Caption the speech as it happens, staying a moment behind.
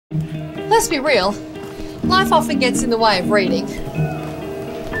Let's be real. Life often gets in the way of reading.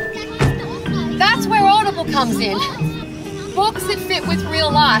 That's where Audible comes in. Books that fit with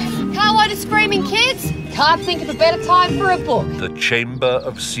real life. Hello to screaming kids? Can't think of a better time for a book. The Chamber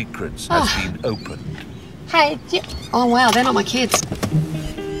of Secrets has been opened. Hey, oh wow, they're not my kids.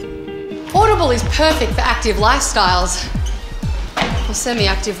 Audible is perfect for active lifestyles. Or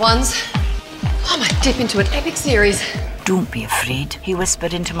semi-active ones. I might dip into an epic series. Don't be afraid, he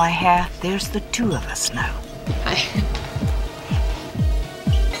whispered into my hair. There's the two of us now. Hey.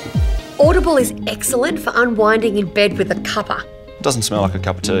 Audible is excellent for unwinding in bed with a cuppa. Doesn't smell like a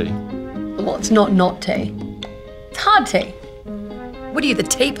cup of tea. Well, it's not tea. It's hard tea. What are you, the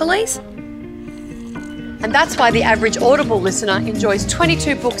tea police? And that's why the average Audible listener enjoys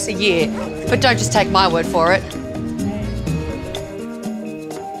 22 books a year. But don't just take my word for it.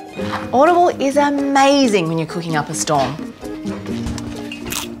 Audible is amazing when you're cooking up a storm.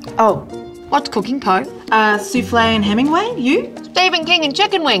 Oh, What's cooking, Poe? souffle and Hemingway, you? Stephen King and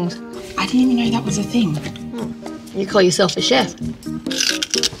chicken wings. I didn't even know that was a thing. You call yourself a chef.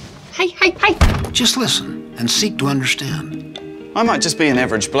 Hey. Just listen and seek to understand. I might just be an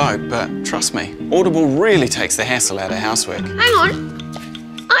average bloke, but trust me, Audible really takes the hassle out of housework. Hang on.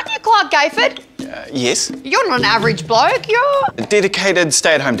 Aren't you Clark Gayford? Yes, You're not an average bloke, you're... a dedicated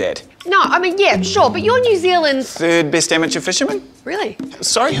stay-at-home dad. No, I mean, yeah, sure, but you're New Zealand's... Third best amateur fisherman? Really?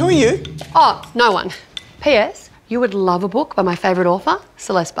 Sorry, who are you? Oh, no one. P.S. You would love a book by my favourite author,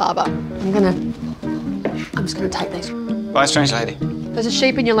 Celeste Barber. I'm just gonna take these. Bye, strange lady. There's a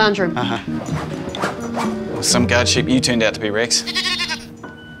sheep in your lounge room. Well, some guard sheep you turned out to be, Rex.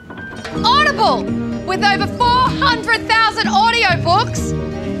 Audible! With over 400,000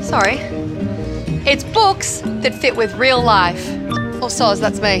 audiobooks. Sorry. It's books that fit with real life. Or soz,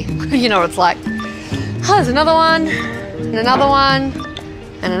 that's me. You know what it's like. Oh, there's another one, and another one,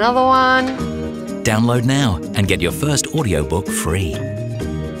 and another one. Download now and get your first audiobook free.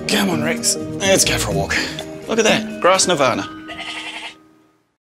 Come on, Rex. Let's go for a walk. Look at that, grass nirvana.